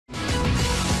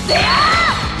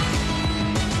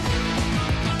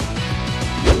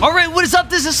Alright, what is up?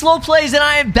 This is Slow Plays, and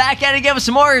I am back at it again with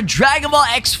some more Dragon Ball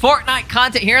X Fortnite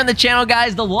content here on the channel,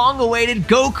 guys. The long-awaited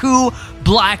Goku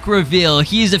Black reveal.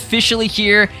 He's officially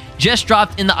here, just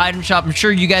dropped in the item shop. I'm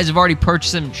sure you guys have already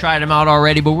purchased him and tried him out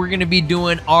already, but we're going to be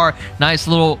doing our nice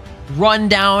little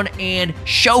rundown and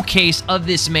showcase of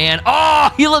this man.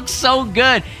 Oh, he looks so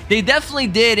good. They definitely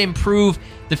did improve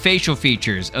the facial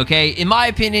features, okay? In my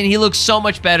opinion, he looks so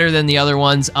much better than the other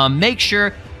ones. Make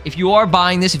sure, if you are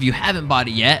buying this, if you haven't bought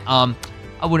it yet, I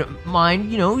wouldn't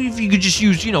mind, you know, if you could just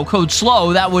use, you know, code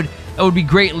SLOW, that would be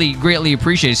greatly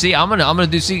appreciated. See, I'm gonna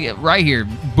do, see, right here,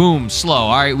 boom, slow.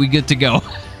 All right, we good to go.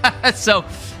 So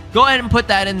go ahead and put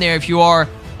that in there if you are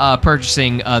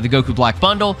purchasing the Goku Black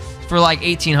bundle for like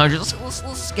 1,800.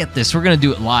 Let's get this. We're gonna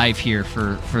do it live here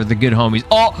for the good homies.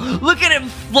 Oh, look at him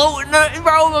floating,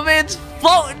 bro. My man's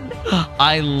floating.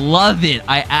 I love it.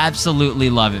 I absolutely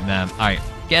love it, man. All right,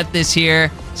 get this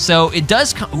here. So it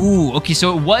does come. Ooh, okay.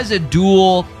 So it was a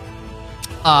dual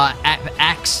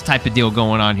axe type of deal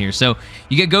going on here. So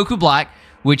you get Goku Black,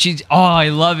 which is, oh, I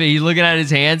love it. He's looking at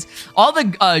his hands. All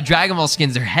the Dragon Ball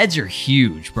skins, their heads are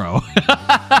huge, bro.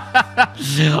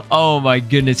 Oh my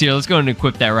goodness. Here, let's go and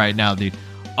equip that right now, dude.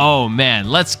 Oh man,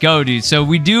 let's go, dude. So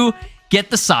we do get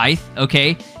the Scythe.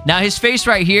 Okay. Now his face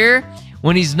right here,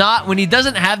 when he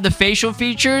doesn't have the facial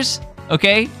features,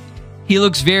 okay, he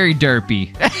looks very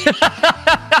derpy.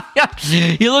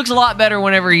 He looks a lot better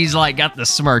whenever he's like got the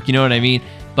smirk, you know what I mean?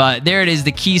 But there it is,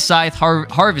 the key Scythe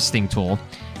harvesting tool.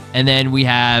 And then we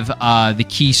have the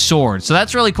key sword. So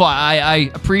that's really cool.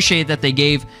 I appreciate that they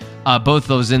gave both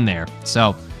those in there.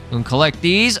 So we can collect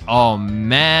these. Oh,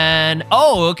 man.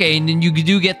 Oh, okay. And then you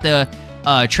do get the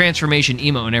transformation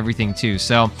emote and everything too.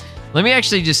 So let me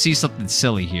actually just see something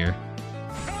silly here.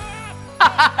 Oh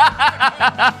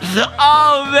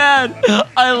man,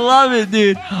 I love it,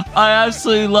 dude. I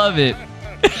absolutely love it.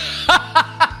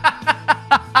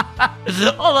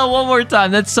 Hold on, one more time.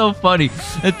 That's so funny.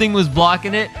 That thing was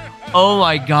blocking it. Oh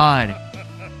my god,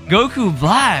 Goku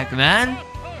Black, man.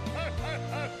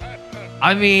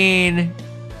 I mean,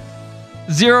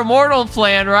 Zero Mortal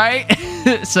plan, right?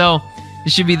 So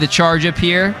this should be the charge up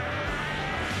here.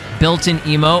 Built-in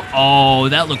emote. Oh,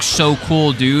 that looks so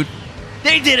cool, dude.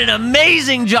 They did an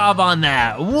amazing job on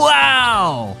that.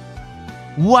 Wow.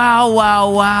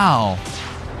 Wow.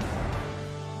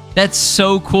 That's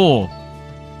so cool.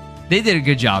 They did a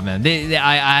good job, man.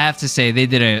 I have to say, they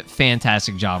did a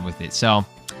fantastic job with it. So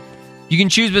you can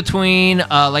choose between,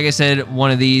 like I said,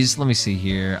 one of these. Let me see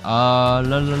here.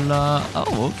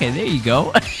 Oh, okay. There you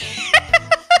go.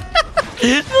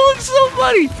 It looks so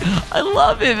funny. I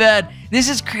love it, man. This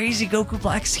is crazy. Goku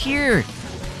Black's here.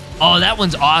 Oh, that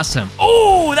one's awesome.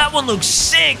 Oh, that one looks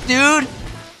sick, dude.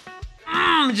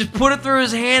 Just put it through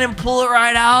his hand and pull it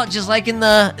right out, just like in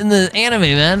the anime,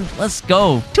 man. Let's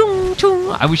go. Toon,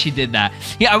 toon. I wish he did that.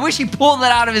 Yeah, I wish he pulled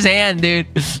that out of his hand, dude.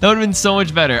 That would have been so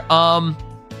much better. What am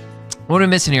I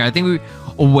missing here? I think we...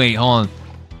 Oh, wait, hold on.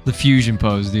 The fusion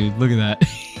pose, dude. Look at that.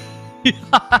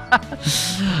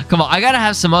 Come on, I gotta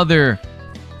have some other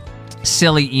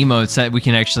silly emotes that we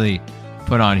can actually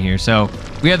put on here. So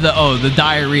we have the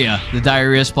diarrhea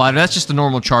splatter. That's just a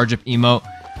normal charge up emote.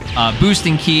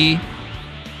 Boosting key.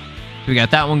 We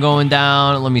got that one going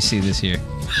down. Let me see this here.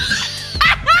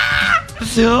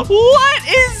 What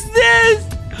is this?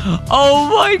 Oh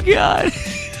my god.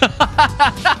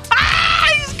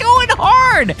 He's going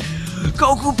hard.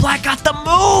 Goku Black got the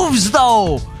moves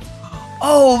though.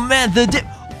 Oh man,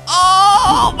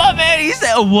 oh my man, he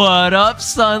said, "What up,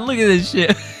 son? Look at this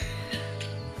shit."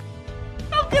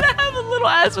 Gonna have a little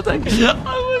ass with that.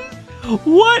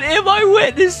 What am I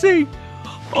witnessing?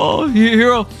 Oh,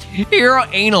 hero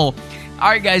anal. All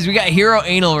right, guys, we got hero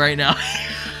anal right now.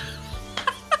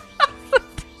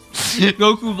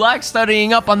 Goku Black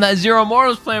studying up on that Zero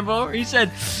Mortals plan, bro. He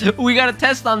said we got a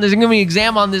test on this. I'm gonna be an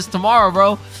exam on this tomorrow,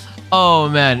 bro. Oh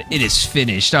man, it is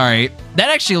finished. All right, that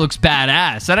actually looks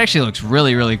badass. That actually looks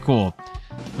really cool.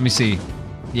 Let me see.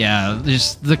 Yeah,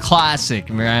 just the classic,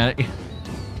 man.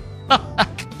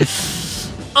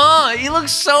 Oh, he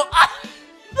looks so...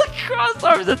 The cross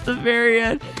arms at the very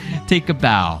end. Take a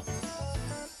bow.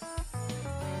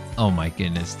 Oh my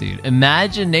goodness, dude.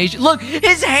 Imagination. Look,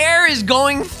 his hair is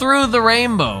going through the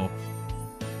rainbow.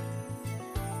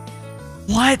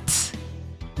 What?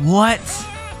 What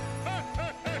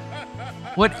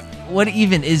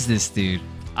even is this, dude?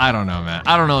 I don't know, man.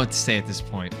 I don't know what to say at this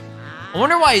point. I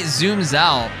wonder why it zooms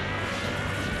out.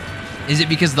 Is it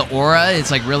because the aura is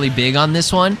like really big on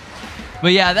this one?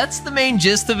 But yeah, that's the main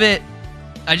gist of it.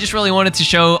 I just really wanted to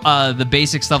show the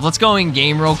basic stuff. Let's go in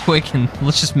game real quick and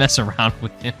let's just mess around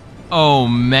with him. Oh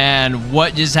man,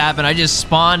 what just happened? I just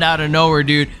spawned out of nowhere,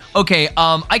 dude. Okay,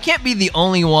 I can't be the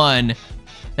only one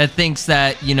that thinks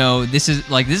that, you know, this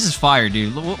is fire,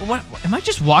 dude. What am I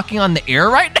just walking on the air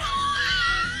right now?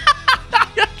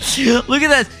 Look at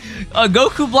this.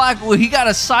 Goku Black, well, he got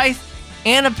a scythe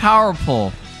and a power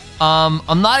pole.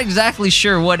 I'm not exactly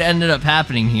sure what ended up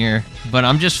happening here, but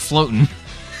I'm just floating.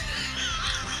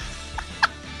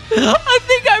 I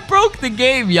think I broke the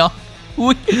game, y'all.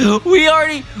 We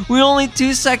only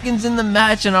 2 seconds in the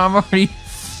match and I'm already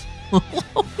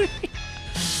floating.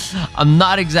 I'm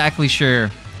not exactly sure.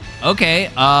 Okay,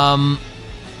 I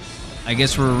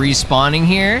guess we're respawning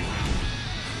here.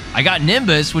 I got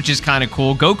Nimbus, which is kind of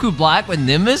cool. Goku Black with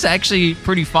Nimbus, actually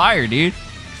pretty fire, dude.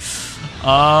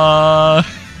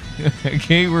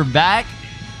 Okay, we're back.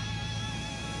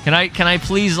 Can I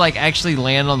please like actually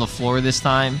land on the floor this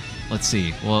time? Let's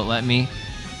see. Will it let me?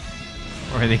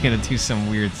 Or are they gonna do some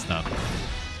weird stuff?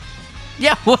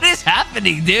 Yeah, what is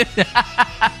happening, dude?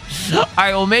 All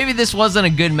right, well maybe this wasn't a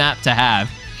good map to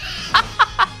have.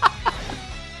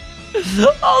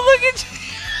 Oh, look at you.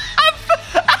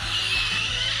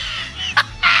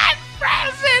 I'm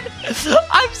frozen.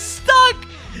 I'm stuck.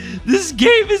 This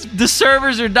game is, the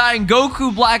servers are dying.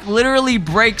 Goku Black literally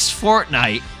breaks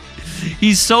Fortnite.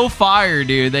 He's so fire,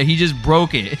 dude, that he just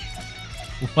broke it.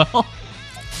 Well,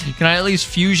 can I at least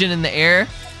fusion in the air?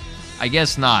 I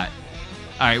guess not.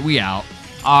 All right, we out.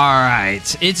 All right,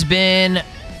 it's been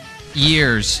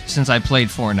years since I played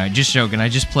Fortnite. Just joking. I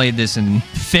just played this in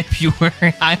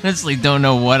February. I honestly don't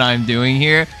know what I'm doing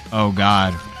here. Oh,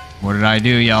 God. What did I do,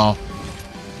 y'all?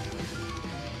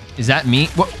 Is that me?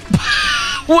 What?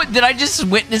 What? Did I just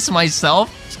witness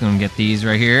myself? Just gonna get these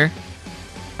right here.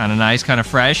 Kind of nice, kind of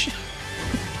fresh.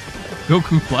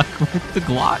 Goku Black with the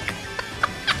Glock.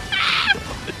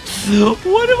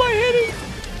 What am I hitting?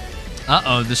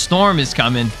 Uh-oh, the storm is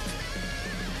coming.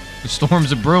 The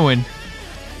storm's a-brewing.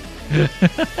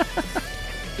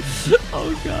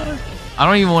 Oh, God. I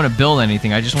don't even want to build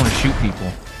anything. I just want to shoot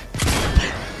people.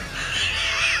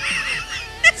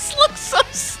 This looks so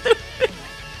stupid.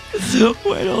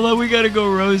 Wait, hold on. We got to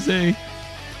go Rose.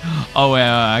 Oh, wait,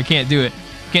 I can't do it.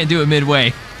 Can't do it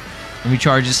midway. Let me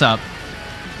charge this up.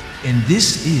 And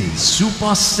this is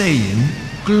Super Saiyan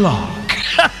Glock.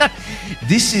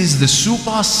 This is the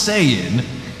Super Saiyan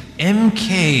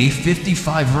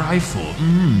MK55 rifle.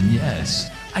 Yes.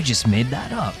 I just made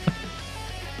that up.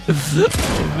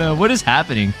 Oh, man, what is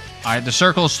happening? All right, the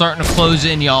circle is starting to close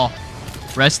in, y'all.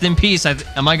 Rest in peace.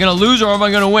 Am I going to lose or am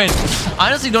I going to win? I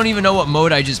honestly don't even know what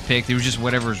mode I just picked. It was just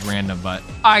whatever's random, but...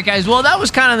 All right, guys. Well, that was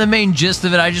kind of the main gist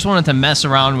of it. I just wanted to mess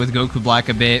around with Goku Black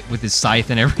a bit with his scythe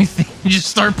and everything. Just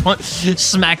start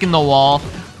smacking the wall.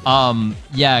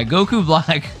 Yeah, Goku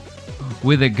Black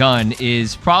with a gun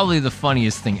is probably the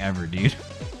funniest thing ever, dude.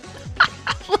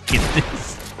 Look at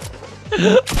this.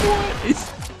 What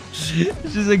is...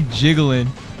 It's just like jiggling.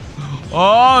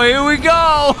 Oh, here we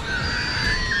go.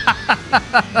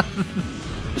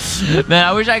 Man,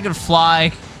 I wish I could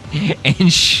fly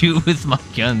and shoot with my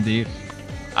gun, dude.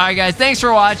 Alright, guys, thanks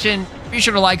for watching. Be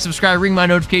sure to like, subscribe, ring my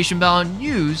notification bell, and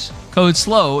use code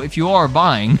SLOW if you are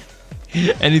buying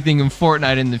anything in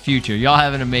Fortnite in the future. Y'all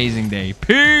have an amazing day.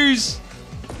 Peace!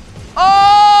 Oh!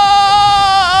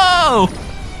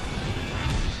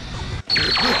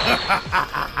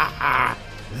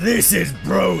 This is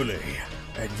Broly,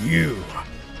 and you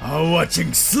are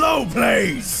watching Slow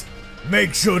Plays.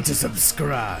 Make sure to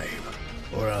subscribe,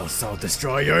 or else I'll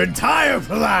destroy your entire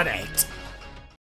planet.